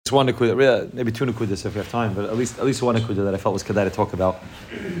it's one nekuda, maybe two nekudas if we have time, but at least one nekuda that I felt was kedai to talk about.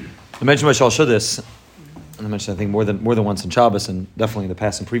 I mentioned by Shal Shuddis, and I mentioned I think more than once in Shabbos, and definitely in the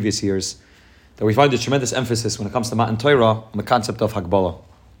past and previous years, that we find a tremendous emphasis when it comes to Matan Torah on the concept of Hagbala.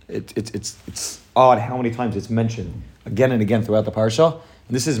 It's odd how many times it's mentioned again and again throughout the parasha.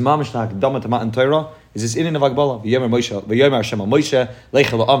 And this is Mamish Hakdama to Matan Torah. Is this in of Hagbala? V'yomer Moshe, v'yomer Hashem Moshe,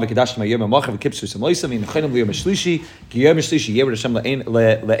 leicha la'am v'kedashtem ha'yomer machav v'kipsu s'moisam v'yinechenim l'yom ha'shlishi k'yom ha'shlishi yever Hashem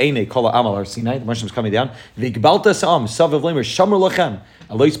le'enei kol ha'am al har Sinai. The Moshe is coming down. V'gbalta sa'am savav l'mer shamar lachem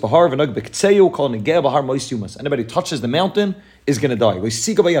alois bahar v'nog b'ktseu kol negeh bahar mois yumas. Anybody who touches the mountain is going to die.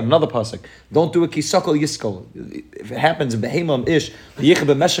 Another pasuk. Don't do a kisakol yiskol. If it happens in Behemam ish, v'yichah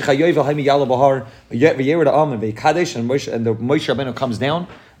b'meshech ha'yovel ha'mi yala bahar v'yered ha'am and v'yikadesh and the Moshe Rabbeinu comes down.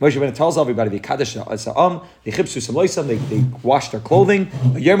 Moshe Rabbeinu tells everybody, v'yikadesh ha'am, v'chipsu s'mloisam, they wash their clothing.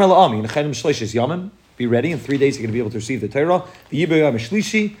 V'yermer la'am, yinechenim shleishes yamim. Be ready. In 3 days you're going to be able to receive the Torah. V'yibu yam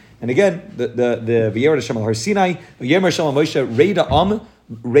shlishi. And again, the v'yered Hashem al har Sinai. V'yemer Hashem al Moshe, raid ha'am,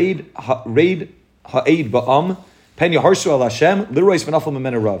 raid ha'ed ba'am. Pen Yaharsu al Hashem, Lirois V'nafal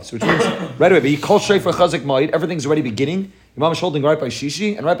Memena Rav. So which means right away, but he calls Shayfer Chazik Ma'id, everything's already beginning. Imam is holding right by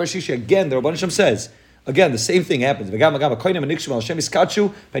Shishi, and right by Shishi again, the Rabban Hashem says, again, the same thing happens. Right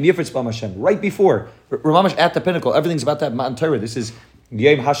before, Ramamash at the pinnacle, everything's about that Matan Torah. This is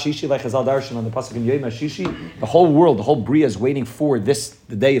Yom HaShishi, like Chazal Darshan on the pasuk in Yom HaShishi. The whole world, the whole Bria is waiting for this,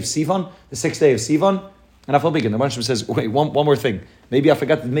 the day of Sivan, the 6th day of Sivan. And I feel big. And the Rabban Hashem says, wait, one more thing. Maybe I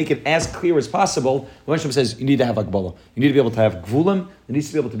forgot to make it as clear as possible. The Rabban Hashem says, you need to have Akbala. You need to be able to have Gvulim. There needs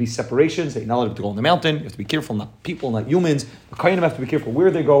to be able to be separations. That you're not allowed to go on the mountain. You have to be careful, not people, not humans. The Kohanim have to be careful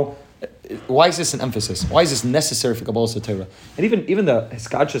where they go. Why is this an emphasis? Why is this necessary for Kabbalah Torah? And even the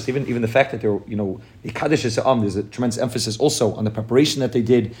Hiskadshus, even the fact that they're, the Kaddish Sa'am, there's a tremendous emphasis also on the preparation that they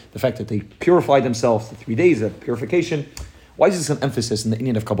did, the fact that they purified themselves, the 3 days of purification. Why is this an emphasis in the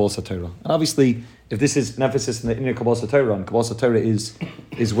Indian of Kabbalah Torah? And obviously, if this is an emphasis in the Indian of Kabbalah Torah, and Kabbalah Torah is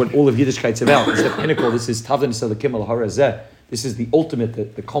what all of Yiddishkeit's about, it's the pinnacle, this is Tavdan Selakim al Harazeh, this is the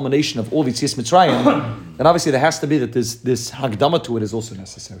ultimate, the culmination of all Yitzias Mitzrayim, then obviously there has to be that this Hagdama to it is also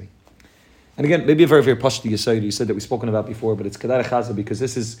necessary. And again, maybe a very, very pashti Yesod, you said that we've spoken about before, but it's Kedar Chaza because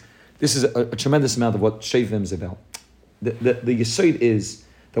this is a tremendous amount of what Shovavim is about. The Yesod is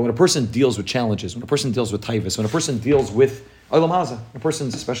that when a person deals with challenges, when a person deals with taivas, when a person deals with Olam Haza, a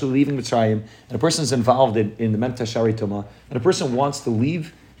person's especially leaving Mitzrayim, and a person's involved in the Memta Shari Toma, and a person wants to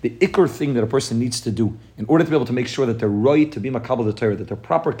leave, the ikr thing that a person needs to do in order to be able to make sure that they're right to be Makabal the Torah, that they're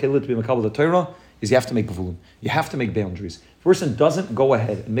proper kelit to be Makabal the Torah, is you have to make gvulim. You have to make boundaries. If a person doesn't go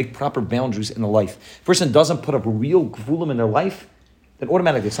ahead and make proper boundaries in their life, if a person doesn't put up real gvulim in their life, then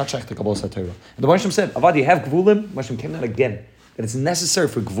automatically it's not shaykh to Kabbalah Torah. And the Moshe said, Avad, you have gvulim, Moshe came down again. That it's necessary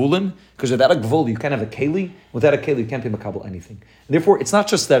for gvulim, because without a gvul, you can't have a keli. Without a keli, you can't be makabel anything. And therefore, it's not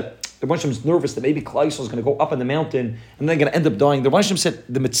just that the Rebbe is nervous that maybe Klal Yisrael is going to go up in the mountain and they're going to end up dying. The Rebbe said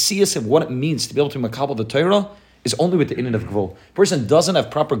the metzias of what it means to be able to be makabel the Torah is only with the inyan of gvul. A person doesn't have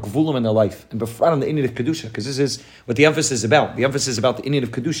proper gvulim in their life, and befrat on the inyan of Kedushah, because this is what the emphasis is about. The emphasis is about the inyan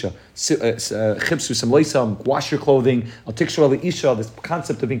of Kedushah. Chipsu samleisam, wash your clothing, al tikshur al isha, this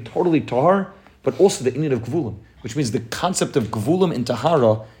concept of being totally tahar, but also the inyan of gvulim, which means the concept of gvulim in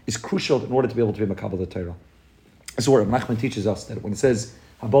tahara is crucial in order to be able to be makabel the Torah. This is where Nachman teaches us that when it says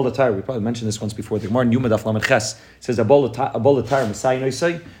Habal the Torah, we probably mentioned this once before. The Gemara in Yuma Daf Lamed Ches says Habal the Torah Messiah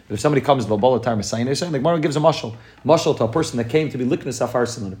Noisei. That if somebody comes to Habal the Torah Messiah Noisei, the Gemara gives a mashal to a person that came to be liknas afar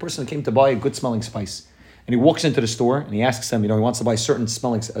siman, a person that came to buy a good smelling spice, and he walks into the store and he asks them, he wants to buy a certain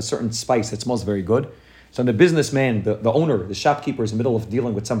spice that smells very good. So the businessman, the owner, the shopkeeper is in the middle of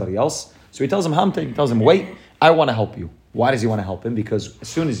dealing with somebody else. So he tells him, he tells him, wait, I want to help you. Why does he want to help him? Because as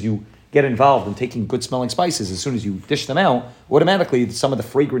soon as you get involved in taking good smelling spices, as soon as you dish them out, automatically some of the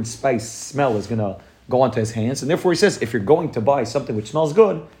fragrant spice smell is going to go onto his hands. And therefore he says, if you're going to buy something which smells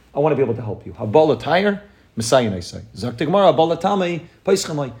good, I want to be able to help you. Habal tire, Messiah Naisai. Zakti Gemara, Habal Tamei,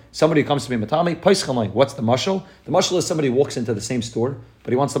 Paischamai. Somebody comes to me, Matami, Paischamai. What's the mashal? The mashal is somebody walks into the same store,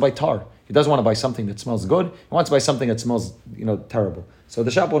 but he wants to buy tar. He doesn't want to buy something that smells good. He wants to buy something that smells, terrible. So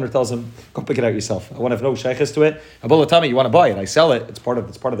the shop owner tells him, go pick it out yourself. I want to have no shaykhs to it. Habal Tamei, you want to buy it. I sell it. It's part of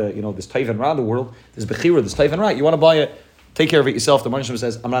the, this Taivan Ra the world. This Bechira, this Taivan Ra. You want to buy it. Take care of it yourself. The Moshe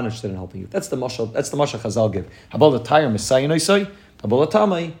says, I'm not interested in helping you. That's the mashal. That's the mashal Chazal give. Habal tire, Messiah Naisai. Habal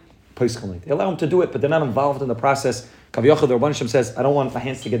Tamei. They allow him to do it, but they're not involved in the process. Kaviyachah, the Rabban Shem says, I don't want my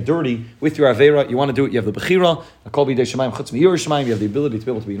hands to get dirty with your Avera. You want to do it, you have the Bechira, you have the ability to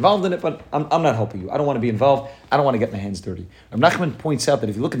be able to be involved in it, but I'm not helping you. I don't want to be involved. I don't want to get my hands dirty. Nachman points out that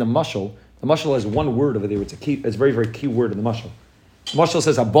if you look at the mashal has one word over there. It's a very, very key word in the mashal. The mashal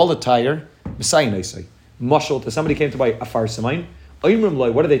says, Abolatayr, Messiah Naisai. Mashal, to somebody came to buy Afar Semain, Oimrim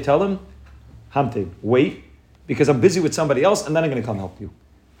loy, what do they tell him? Hamtin, wait, because I'm busy with somebody else, and then I'm going to come help you.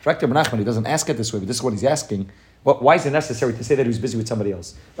 Dr. Menachem, he doesn't ask it this way, but this is what he's asking. Why is it necessary to say that he was busy with somebody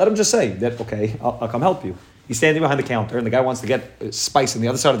else? Let him just say that, okay, I'll come help you. He's standing behind the counter, and the guy wants to get spice on the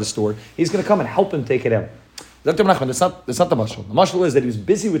other side of the store. He's going to come and help him take it out. Dr. Menachem, that's not the mashal. The mashal is that he was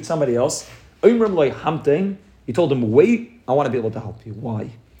busy with somebody else. Oimrim loy hamtin. He told him, wait, I want to be able to help you. Why?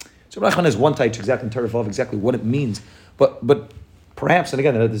 So Menachem has one taich exactly in Torah of exactly what it means. But perhaps, and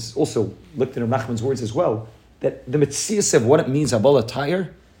again, this is also looked in Nachman's words as well, that the mitzias of what it means, Abala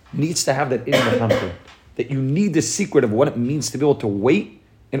Tire, needs to have that in the hamtin. That you need the secret of what it means to be able to wait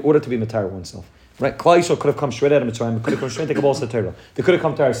in order to be Matayr oneself. Right? Klal Yisrael could have come straight out of Mitzrayim, could have come straight to Kabbalah Torah. They could have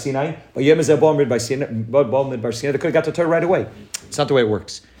come to our Sinai, but Yem Zebah Mid by Sinai, they could have got to Torah right away. It's not the way it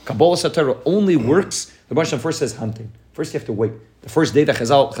works. Kabbalah Torah only works, the Baruch first says hamtin. First you have to wait. The first day that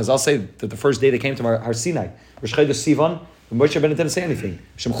Chazal say that the first day they came to our Sinai, Rosh Chodesh Sivan, Moshe Rabbeinu didn't say anything.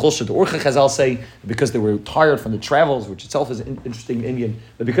 Shem Chulshet Orcha Chazal say because they were tired from the travels, which itself is interesting in Indian,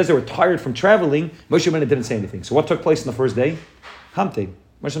 but because they were tired from traveling, Moshe Rabbeinu didn't say anything. So what took place on the first day? Hamtin.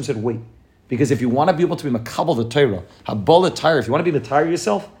 Moshe Rabbeinu said, wait. Because if you want to be able to be makabel the Torah, habal Torah, if you want to be the Torah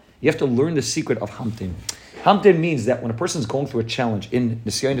yourself, you have to learn the secret of hamtin. Hamtin means that when a person's going through a challenge in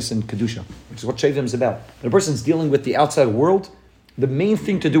Nisyonis and Kedushah, which is what Shovavim is about, when a person's dealing with the outside world, the main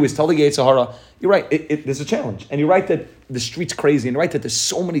thing to do is tell the Yetzer Hara, you're right, there's a challenge. And you're right that the street's crazy, and you're right that there's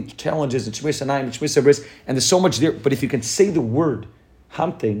so many challenges in Shmir Sanai and Shmir Sabris, and there's so much there. But if you can say the word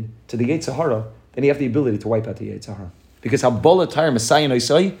hamtin to the Yetzer Hara, then you have the ability to wipe out the Yetzer Hara. Because habal Torah Messiah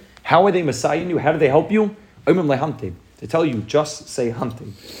Noisai, how are they Messiah you? How do they help you? They tell you, just say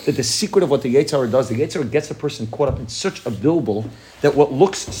hamtin. That the secret of what the Yetzer Hara does, the Yetzer Hara gets a person caught up in such a bilbul that what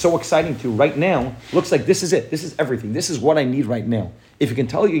looks so exciting to you right now looks like this is it. This is everything. This is what I need right now. If you can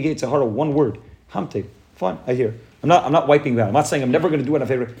tell your Yetzer Hara one word, hamtin, fine, I hear. I'm not wiping that. I'm not saying I'm never going to do it in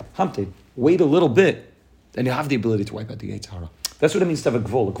favor. Hamtin, wait a little bit, then you have the ability to wipe out the Yetzer Hara. That's what it means to have a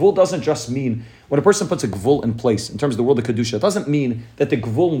gvul. A gvul doesn't just mean, when a person puts a gvul in place, in terms of the world of Kedushah, it doesn't mean that the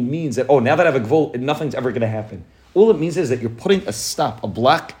gvul means that, now that I have a gvul, nothing's ever going to happen. All it means is that you're putting a stop, a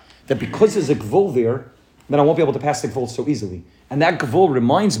block, that because there's a gvul there, then I won't be able to pass the gvul so easily. And that gvul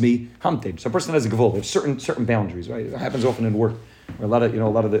reminds me, hamtin. So a person has a gvul, there's certain boundaries, right? It happens often in work, where a lot of the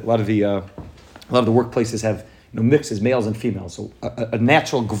workplaces have mixes, males and females. So a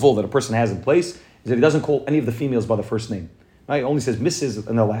natural gvul that a person has in place is that he doesn't call any of the females by the first name. Right? He only says Mrs.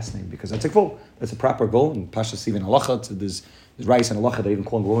 and their last name because that's a gvul. That's a proper gvul. And Pasha Steven Halacha, there's rice and Halacha, they even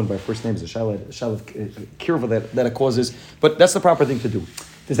call a woman by first name. There's a shal of kirva that it causes. But that's the proper thing to do.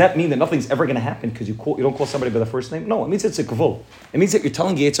 Does that mean that nothing's ever going to happen because you don't call somebody by the first name? No, it means it's a gvul. It means that you're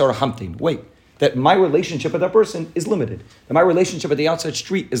telling Yetzer Hara hamtin. Wait. That my relationship with that person is limited. That my relationship with the outside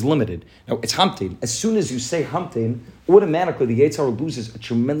street is limited. Now, it's hamtin. As soon as you say hamtin, automatically the Yetzer Hara loses a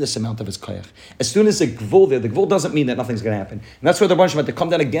tremendous amount of its koyach. As soon as the gvul there, the gvul doesn't mean that nothing's going to happen. And that's where the bunch of to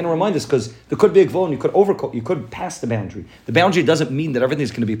come down again and remind us, because there could be a gvul and you could pass the boundary. The boundary doesn't mean that everything's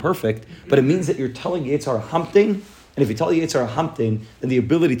going to be perfect, but it means that you're telling Yetzer Hara hamtin, and if you tell the Yetzer Hara hamtin, then the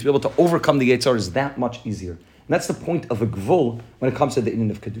ability to be able to overcome the Yetzer Hara is that much easier. And that's the point of a gvul when it comes to the inyan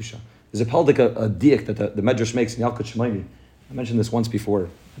of Kedushah. There's a diak that the Medrash makes in Yalkut Shemaini. I mentioned this once before,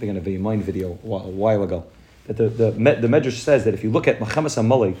 I think in a Vayimine video a while ago. That the Medrash says that if you look at Mechemes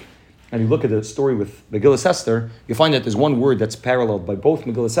HaMalek and you look at the story with Megillas Esther, you find that there's one word that's paralleled by both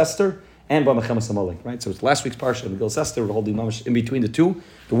Megillas Esther and by Mechemes HaMalek. Right? So it's last week's parsha, Megillas Esther, we're holding in between the two.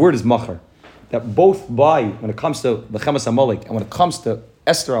 The word is machar. That both when it comes to Mechemes HaMalek and when it comes to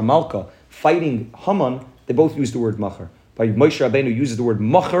Esther Amalka fighting Haman, they both use the word machar. By Moshe Rabbeinu uses the word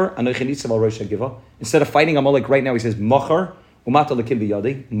machar, instead of fighting Amalek right now, he says machar, umata lekim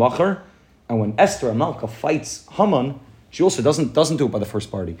biyadi, machar. And when Esther Amalka fights Haman, she also doesn't do it by the first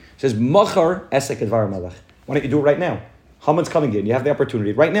party. She says machar esek edvar melech. Why don't you do it right now? Haman's coming in. You have the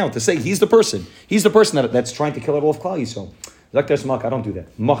opportunity right now to say he's the person. He's the person that's trying to kill it all of Klal Yisrael. Zakta Esmalka, I don't do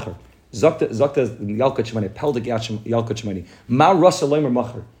that. Machar. Zakta Yalkut Shemani, Peldik Yalkut Shemani. Ma Rasa Leimer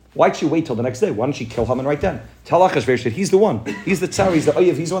machar. Why'd she wait till the next day? Why don't she kill Haman right then? Tell Achashverosh that he's the one. He's the tsar, he's the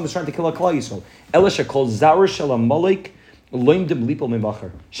oyev, he's the one that's trying to kill Klal Yisrael. Elisha called Zawar Shel Amalek Loimdim Lipol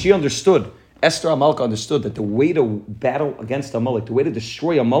Mimachar. She understood, Esther Amalka understood that the way to battle against Amalek, the way to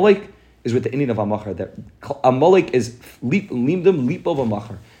destroy Amalek is with the inyan of Amachar. That Amalek is Limdim Lipol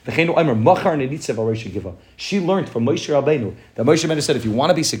Mimachar. She learned from Moshe Rabbeinu that Moshe Rabbeinu said if you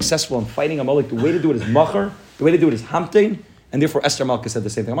want to be successful in fighting Amalek, the way to do it is Machar, the way to do it is Hamtein. And therefore Esther Malka said the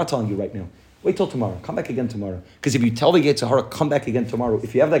same thing. I'm not telling you right now. Wait till tomorrow. Come back again tomorrow. Because if you tell the Yetzer Hara, come back again tomorrow,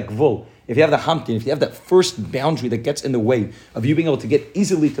 if you have that gvul, if you have the hamtin, if you have that first boundary that gets in the way of you being able to get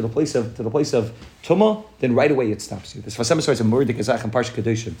easily to the place of Tumah, then right away it stops you. This Vasem starts a Murdik Ezach and Parsha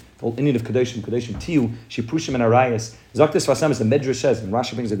Kedushah. The whole Indian of Kedushah Tiyu, Shiprushim and Arayas. Zaktis Vasem is the Medrash says, and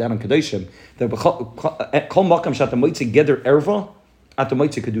Rashi brings it down in Kedushah, that Kol Makam Shat Moitzi Geder Erva, at the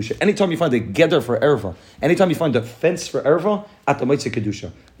Moitzi Kedusha. Anytime you find a geder for erva, anytime you find a fence for erva, at the Moitzi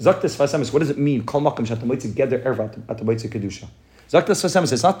Kedusha. Zaktis Vasamis, what does it mean? Kol makam shat the Moitzi geder erva at the Moitzi Kedusha. Zaktis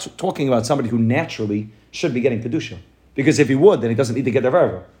Vasamis is not talking about somebody who naturally should be getting Kedusha. Because if he would, then he doesn't need to get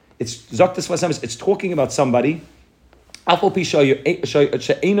erva. It's Zaktis Vasamis, it's talking about somebody,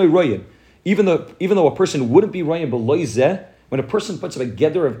 even though a person wouldn't be royan below zeh, when a person puts up a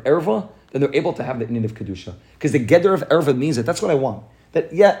geder of erva, then they're able to have the inyan of Kedusha. Because the geder of erva means that that's what I want.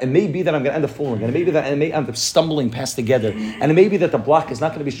 That, yeah, it may be that I'm going to end up falling, and it may be that I may end up stumbling past the geder, and it may be that the block is not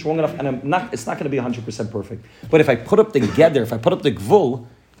going to be strong enough, and it's not going to be 100% perfect. But if I put up the geder, if I put up the gvul,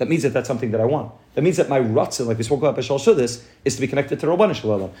 that means that that's something that I want. That means that my ratzon, like we spoke about B'Shal Shuddis, is to be connected to Rabbanan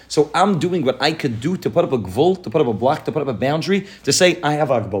Shalom. So I'm doing what I could do to put up a gvul, to put up a block, to put up a boundary, to say, I have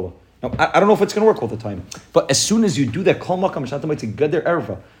Agbola. Now, I don't know if it's going to work all the time, but as soon as you do that, kol makam shatamayt geder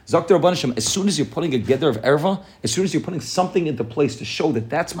erva, zakter Rabbanishim, as soon as you're putting a geder of erva, as soon as you're putting something into place to show that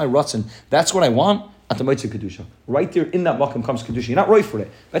that's my ratzon, that's what I want, atamayt Kedusha. Right there in that makam comes Kedusha. You're not right for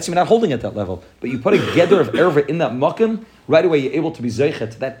it. That's you're not holding at that level, but you put a geder of erva in that makam, right away you're able to be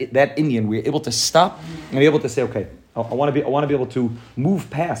zeichet to that Indian, where you're able to stop and you're able to say, okay, I want to be able to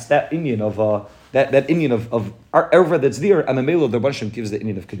move past that Indian of. That Indian of our erva that's there, and the Melo of the Rabbanishim gives the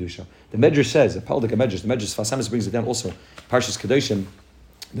Indian of Kedusha. The Medrash says, the Paldik Medrash, the Medrash Fasamis brings it down also. Parshas Kedushah,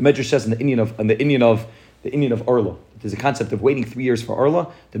 the Medrash says in the Indian of Arla. There's a concept of waiting 3 years for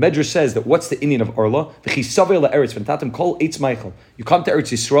Arla. The Medrash says that what's the Indian of Arla? The Chisavei la'eretz v'natatem kol eitz Michael. You come to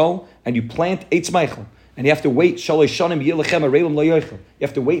Eretz Yisrael and you plant eitz Michael. And you have to wait, shalosh shanim yilachem areilim lo yochel. You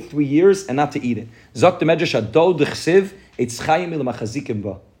have to wait 3 years and not to eat it. Zok the Medrash adol d'chsiv eitz chayim ilamachazikim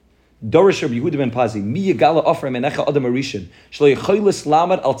ba. Dorish Rabbi Yehuda ben Pazi, mi yigala ofra menecha adam arishin, shlo yecholis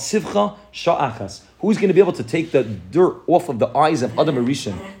lamad al tzivcha sha'achas. Who's going to be able to take the dirt off of the eyes of Adam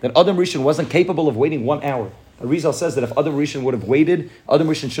Arishin? That Adam Arishin wasn't capable of waiting 1 hour. Arizal says that if Adam Arishin would have waited, Adam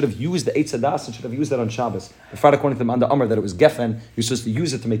Arishin should have used the Eitz Hadas and should have used that on Shabbos. The Friday, according to the Manda Amar, that it was Geffen, you're supposed to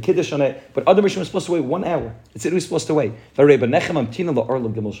use it to make Kiddush on it, but Adam Arishin was supposed to wait 1 hour. It's it he was supposed to wait. Zok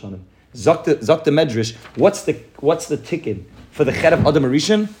the Medrash, what's the ticket for the Chet of Adam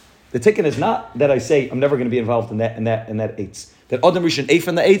Arishin? The ticket is not that I say I'm never going to be involved in that eitz. That Adam Rishon ate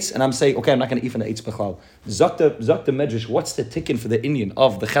from the eitz, and I'm saying, okay, I'm not going to eat from the eitz b'chlal. Zok the Medrash, what's the ticket for the Indian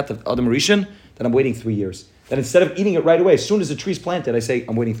of the chet of Adam Rishon? That I'm waiting 3 years. That instead of eating it right away, as soon as the tree's planted, I say,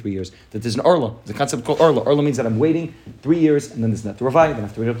 I'm waiting 3 years. That there's an Arla. There's a concept called Arla. Arla means that I'm waiting 3 years, and then there's not the Ravai, then I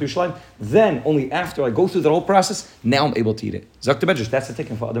have to wait up to Yerushalayim. Then, only after I go through the whole process, now I'm able to eat it. Zok the Medrash, that's the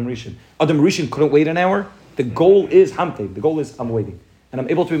ticket for Adam Rishon. Adam Rishon couldn't wait an hour. The goal is Hamte. The goal is I'm waiting. And I'm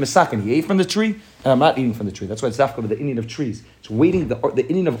able to be Masakin. He ate from the tree, and I'm not eating from the tree. That's why it's dafka with the Indian of trees. It's waiting. The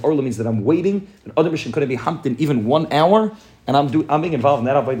Indian of Orla means that I'm waiting. And other mission couldn't be humped in even 1 hour, and I'm being involved in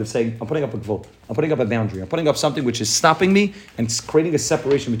that avoid of saying, I'm putting up a gvul. I'm putting up a boundary. I'm putting up something which is stopping me and it's creating a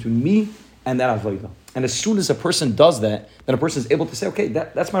separation between me and that avodah. And as soon as a person does that, then a person is able to say, okay,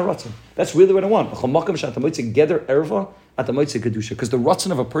 that's my ratzon. That's really what I want. Because the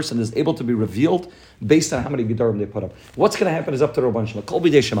ratzon of a person is able to be revealed based on how many gedarim they put up. What's going to happen is up to Rabban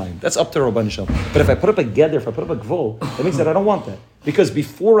Shalom. That's up to Rabban Shalom. But if I put up a geder, if I put up a gvul, that means that I don't want that. Because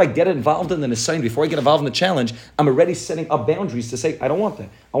before I get involved in the nisayon, before I get involved in the challenge, I'm already setting up boundaries to say, I don't want that.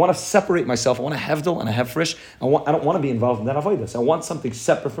 I want to separate myself. I want a hevdel and a hefresh. I don't want to be involved in that avodas. I want something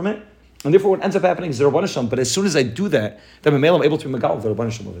separate from it. And therefore, what ends up happening is the Rabban Shalom. But as soon as I do that, then I'm able to be megal of the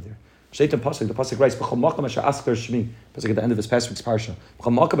Rabban Shalom over there. Shaitan pasuk, the pasuk writes, "B'chol makom asher asker shmi." Pasuk at the end of this past week's parsha.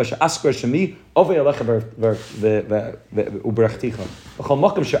 "B'chol makom asher asker shmi, ovei alecha uberachticha." B'chol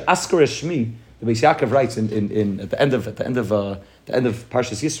makom asher asker shmi. The Beis Yaakov writes in at the end of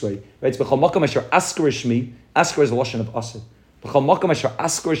Parshas Yisrei, writes, "B'chol makom asher asker shmi." Asker is the lashon of aser. B'chol makom asher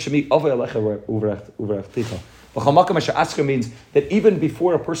asker shmi, ovei alecha uberachticha. B'chol makom asher asker means that even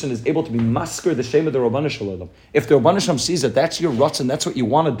before a person is able to be masker the shame of the Rabban Shalom, if the Rabban Shalom sees that that's your ruts and that's what you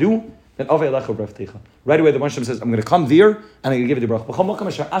want to do, then avei alecha uberachticha. right away the Baruch Hashem says, I'm going to come there and I'm going to give you the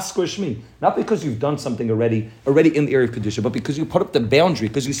bracha. Not because you've done something already in the area of Kedushah, but because you put up the boundary,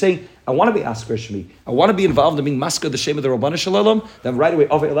 because you say, I want to be Asker Shmi. I want to be involved in being Masker, the shame of the Rabbanu Shalom. Then right away,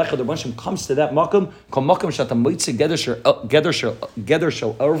 Ava Elecha, the Baruch Hashem comes to that Makam, Kol Makam Shata Moitze Geder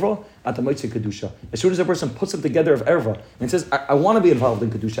Shel Erva at the Moitze Kedusha. As soon as a person puts up together of Erva and says, I want to be involved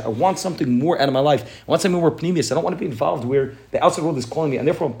in Kedusha, I want something more out of my life, I want something more pneumius, I don't want to be involved where the outside world is calling me, and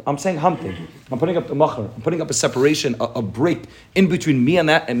therefore I'm saying Hamtin. I'm putting up the Machar, I'm putting up a separation, a break in between me and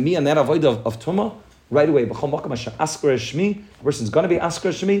that avoid of Tumah. Right away, the person's going to be Asker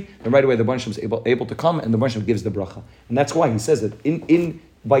Shmi, and right away the Baruch Hashem is able to come, and the Baruch Hashem gives the bracha. And that's why he says that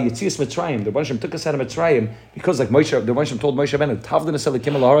by Yetzias Mitzrayim, the Baruch Hashem took us out of Mitzrayim, because like Moshe, the Baruch Hashem told Moshe Rabbeinu, Tavdin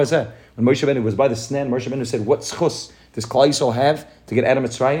Aselikim al Harazeh. When Moshe Rabbeinu was by the Snan, Moshe Rabbeinu said, what schus does Klal Yisrael have to get out of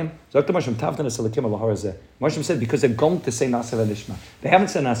Mitzrayim? So Dr. Moshe Tavdin Aselikim al Harazeh. Moshe Rabbeinu said, because they're going to say Nasav and Nishma. They haven't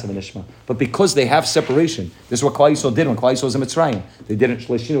said Nasav and Nishma, but because they have separation. This is what Klal Yisrael did when Klal Yisrael was in Mitzrayim. They did it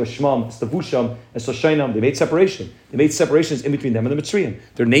Shleshinu, Shmam, Stavusham, and Soshainam. They made separation. They made separations in between them and the Mitzrayim.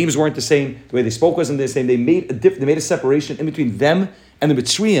 Their names weren't the same. The way they spoke wasn't the same. They made a separation in between them and the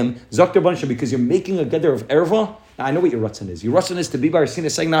Mitzrayim, Zakter Bansha, because you're making a gather of Erva. Now, I know what your Ratzon is. Your Ratzon is to be Bar Sina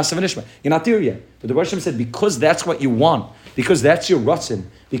saying Nasav and Ishma. You're not there yet. But the Baruch Hashem said, because that's what you want, because that's your Ratzon,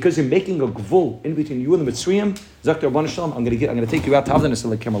 because you're making a gvul in between you and the Mitzrayim, Zakter Bansha, I'm going to take you out to Havdanis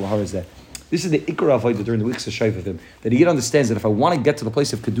like Kemal Lahar is there. This is the Ikar Avodah during the weeks of Shovavim, that he understands that if I want to get to the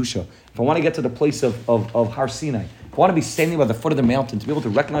place of Kedushah, if I want to get to the place of Har Sinai, if I want to be standing by the foot of the mountain, to be able to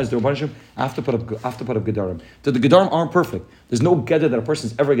recognize the Rebbe Hashem, I have to put up Gedarim. The Gedarim aren't perfect. There's no Gedar that a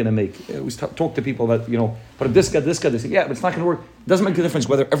person's ever going to make. We always talk to people about, put up this Gedar. They say, yeah, but it's not going to work. It doesn't make a difference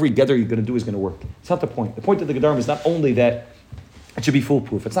whether every Gedar you're going to do is going to work. It's not the point. The point of the Gedarim is not only that it should be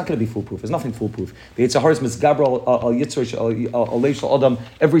foolproof. It's not going to be foolproof. There's nothing foolproof. The Yitzhar is misgabra al yitzhar adam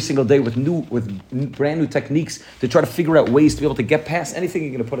every single day with brand new techniques to try to figure out ways to be able to get past anything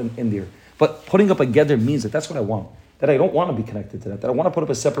you're going to put in there. But putting up a gather means that's what I want. That I don't want to be connected to that. That I want to put up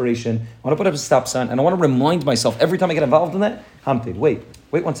a separation. I want to put up a stop sign, and I want to remind myself every time I get involved in that. Hamted. Wait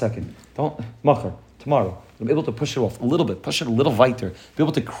 1 second. Don't machar tomorrow. I'm able to push it off a little bit, push it a little weiter, be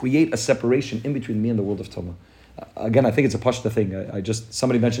able to create a separation in between me and the world of Tumah. Again, I think it's a pashta thing.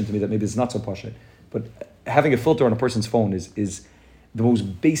 Somebody mentioned to me that maybe it's not so pashta, but having a filter on a person's phone is the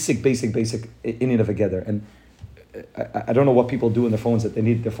most basic inyan of a gather. And I don't know what people do in their phones that they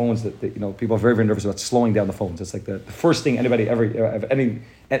need their phones that people are very, very nervous about slowing down the phones. It's like the first thing anybody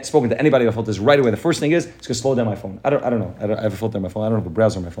spoken to anybody about filters right away. The first thing is it's going to slow down my phone. I don't know. I have a filter on my phone. I don't have a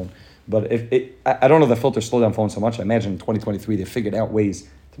browser on my phone. But I don't know that filters slow down phones so much. I imagine in 2023 they figured out ways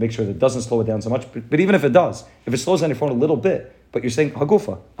to make sure that it doesn't slow it down so much. But even if it does, if it slows down your phone a little bit, but you're saying,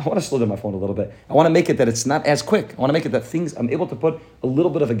 Hagufa, I want to slow down my phone a little bit. I want to make it that it's not as quick. I want to make it that I'm able to put a little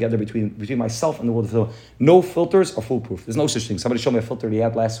bit of a gather between myself and the world of filter. No filters are foolproof. There's no such thing. Somebody showed me a filter he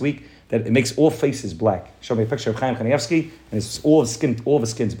had last week that it makes all faces black. Showed me a picture of Chaim Kanievsky, and it's all of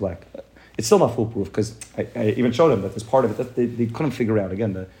his skin's black. It's still not foolproof, because I even showed him that there's part of it that they couldn't figure out.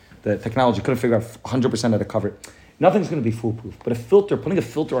 Again, the technology couldn't figure out 100% how to cover it. Nothing's going to be foolproof. But putting a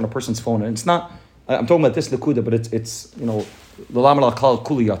filter on a person's phone, and it's not, I'm talking about this Nakuda, but it's the Lamal Al-Kal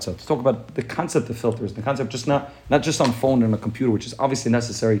Kuli Yatza. To talk about the concept of filters, the concept just not just on phone and a computer, which is obviously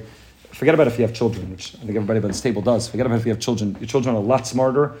necessary. Forget about if you have children, which I think everybody by this table does. Forget about if you have children. Your children are a lot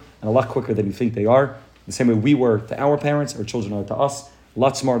smarter and a lot quicker than you think they are. The same way we were to our parents, our children are to us. A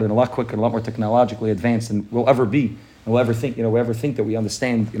lot smarter and a lot quicker and a lot more technologically advanced than we'll ever be. And we'll ever think that we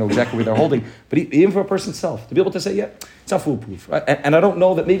understand, exactly what they're holding. But even for a person's self, to be able to say, yeah, it's not foolproof. Right? And I don't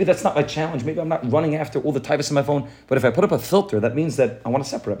know that maybe that's not my challenge. Maybe I'm not running after all the typus in my phone. But if I put up a filter, that means that I want to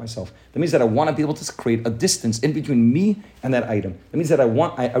separate myself. That means that I want to be able to create a distance in between me and that item. That means that I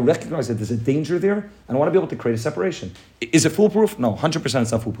recognize that there's a danger there, and I want to be able to create a separation. Is it foolproof? No, 100%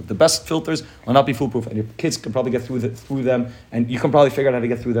 it's not foolproof. The best filters will not be foolproof, and your kids can probably get through them, and you can probably figure out how to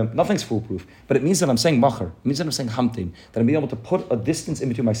get through them. Nothing's foolproof. But it means that I'm saying machar. It means that I'm saying hamtin. That I'm being able to put a distance in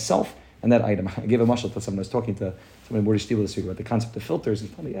between myself and that item. I gave a mashal to someone. I was talking to somebody Morty Stiebel this week about the concept of filters. He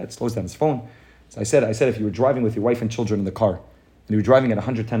told me, it slows down his phone. So I said if you were driving with your wife and children in the car, and you were driving at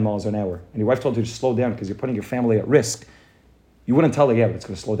 110 miles an hour, and your wife told you to slow down because you're putting your family at risk, you wouldn't tell her, but it's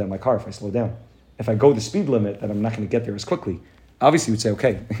going to slow down my car if I slow down. If I go the speed limit, then I'm not going to get there as quickly. Obviously, you would say,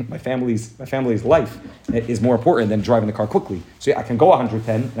 okay, my family's life is more important than driving the car quickly. So yeah, I can go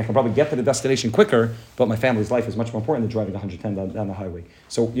 110, and I can probably get to the destination quicker, but my family's life is much more important than driving 110 down the highway.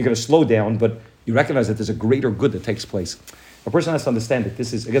 So you're going to slow down, but you recognize that there's a greater good that takes place. A person has to understand that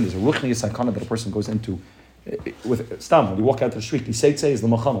this is, again, there's a ruchnius sakana that a person goes into. with Stam, when you walk out to the street, Kiseitse is the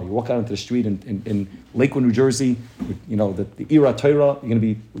Muhammad. You walk out into the street in Lakewood, New Jersey, the Ira Torah, you're going to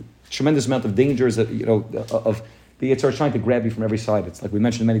be tremendous amount of dangers that, of the Yitzhar trying to grab you from every side. It's like we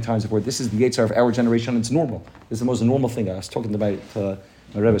mentioned many times before, this is the Yitzhar of our generation, and it's normal. This is the most normal thing. I was talking to my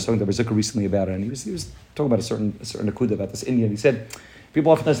Rebbe, was talking to Bazooka recently about it, and he was talking about a certain Nakuda, about this Indian. He said, people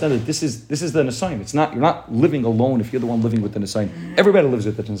often understand that this is the Nisayin. You're not living alone if you're the one living with the Nisayin. Everybody lives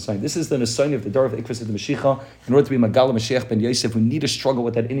with the Nisayin. This is the Nisayin of the Dar of the Ikvas of the Mashiach. In order to be Magala Mashiach ben Yosef, we need to struggle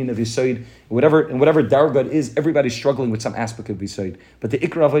with that Indian of Yisoid. Whatever Dargad is, everybody's struggling with some aspect of Yisoid. But the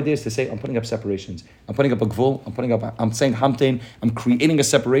Ikra of idea is to say, I'm putting up separations. I'm putting up a Gvul. I'm saying Hamtein. I'm creating a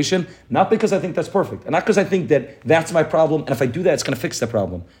separation, not because I think that's perfect, and not because I think that that's my problem, and if I do that, it's going to fix the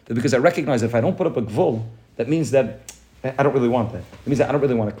problem. But because I recognize that if I don't put up a Gvul, that means that I don't really want that. It means that I don't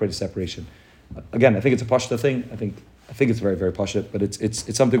really want to create a separation. Again, I think it's a pashta thing. I think it's very, very pashta, but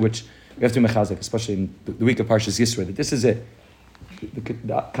it's something which we have to be mechazik, especially in the week of Parshas Yisro. That this is it.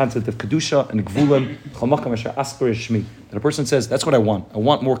 The concept of Kedushah and Gvulim, Chamakam Asher Asker Shmi. That a person says, that's what I want. I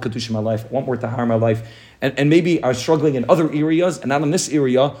want more Kedushah in my life. I want more Tahar in my life. And maybe I'm struggling in other areas and not in this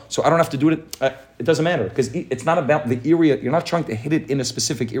area, so I don't have to do it. It doesn't matter, because it's not about the area. You're not trying to hit it in a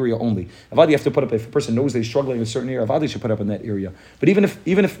specific area only. Avadi, you have to put up, if a person knows that he's struggling in a certain area, Avadi should put up in that area. But even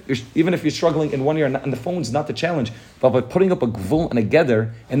if you're struggling in one area, and the phone's not the challenge, but by putting up a gvul and a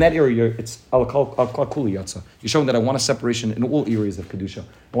gather in that area, it's al kuli yatsa. You're showing that I want a separation in all areas of Kedusha.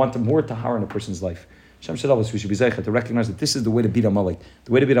 I want more tahara in a person's life. Shem Shadavas, we should be zeicha to recognize that this is the way to beat Amalek.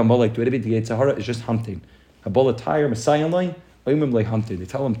 The way to beat Amalek, the way to beat the Yetzirah is just hamtein. Habola tire Messiah line, oimim lay hamtein. They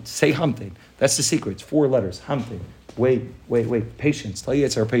tell him, say hamtein. That's the secret. It's 4 letters. Hamtein. Wait. Patience. Tell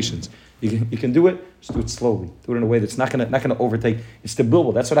Yetzirah patience. You can do it. Just do it slowly. Do it in a way that's not gonna overtake. It's the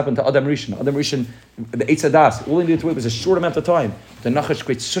bilbul. That's what happened to Adam Rishon. Adam Rishon, the Eitz Hadas. All he needed to wait was a short amount of time. The Nachash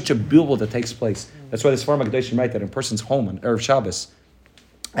creates such a bilbul that takes place. That's why this Farm HaKadoshim write that in a person's home on Erev Shabbos,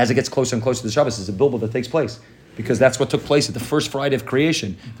 as it gets closer and closer to the Shabbos, there's a bilbul that takes place. Because that's what took place at the first Friday of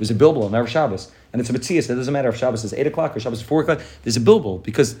creation. There's a bilbul on Erev Shabbos. And it's a Metzias. It doesn't matter if Shabbos is 8 o'clock or Shabbos is 4 o'clock. There's a bilbul.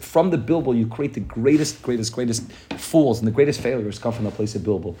 Because from the bilbul, you create the greatest fools and the greatest failures come from the place of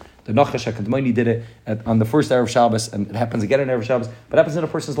bilbul. The Nachash HaKadmoni did it on the first Erev Shabbos, and it happens again on Erev Shabbos. But it happens in a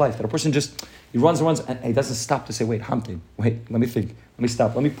person's life. That a person he runs, and he doesn't stop to say, wait, Hamtin, let me think. Let me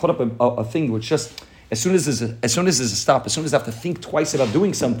stop. Let me put up a thing which just... As soon as there's a stop, as soon as I have to think twice about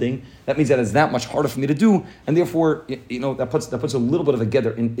doing something, that means that it's that much harder for me to do, and therefore, that puts a little bit of a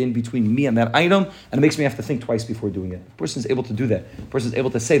gather in between me and that item, and it makes me have to think twice before doing it. If a person's able to do that, a person's able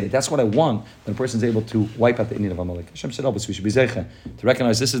to say that that's what I want, then a person's able to wipe out the Indian of Amalek. Hashem said, we should be zeicha to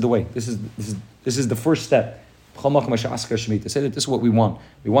recognize this is the way. This is the first step. To say that this is what we want.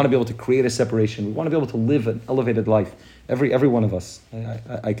 We want to be able to create a separation. We want to be able to live an elevated life. Every one of us.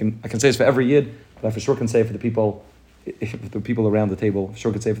 I can say this for every yid, but I for sure can say it for the people around the table. I for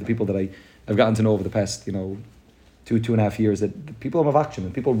sure can say it for the people that I've gotten to know over the past 2.5 years, that the people of Avakshim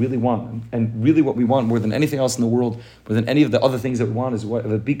and people really want, and really what we want more than anything else in the world, more than any of the other things that we want, is what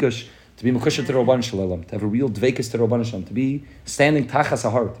a bikush, to be mekusher to Rabban Shalom, to have a real dveikus to Rabban Shalom, to be standing tachas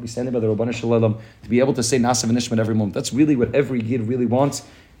ahar, to be standing by the Rabban Shalom, to be able to say Nasav and Nishmat every moment. That's really what every yid really wants.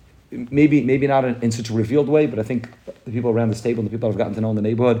 Maybe not in such a revealed way, but I think the people around this table and the people I've gotten to know in the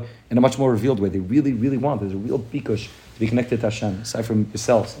neighborhood, in a much more revealed way, they really, really want. There's a real bikush to be connected to Hashem, aside from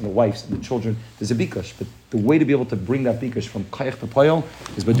yourselves and the wives and the children. There's a bikush, but the way to be able to bring that bikush from kayach to poyel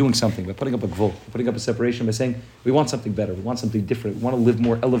is by doing something, by putting up a gvul, by putting up a separation, by saying we want something better, we want something different, we want to live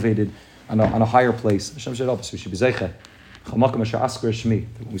more elevated on a higher place. Hashem should help us. We should be zeicha. Chamakom asher asker shmi.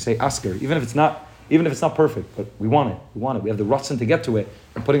 We say asker, even if it's not perfect, but we want it. We have the ratzon to get to it.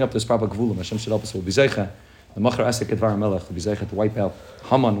 We're putting up this proper gvulim. Hashem should help us. We'll be zeicha. The machar asek kedvar melech. We'll be zeicha to wipe out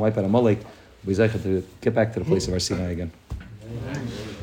Haman, wipe out Amalek. We'll be zeicha to get back to the place of our Sinai again.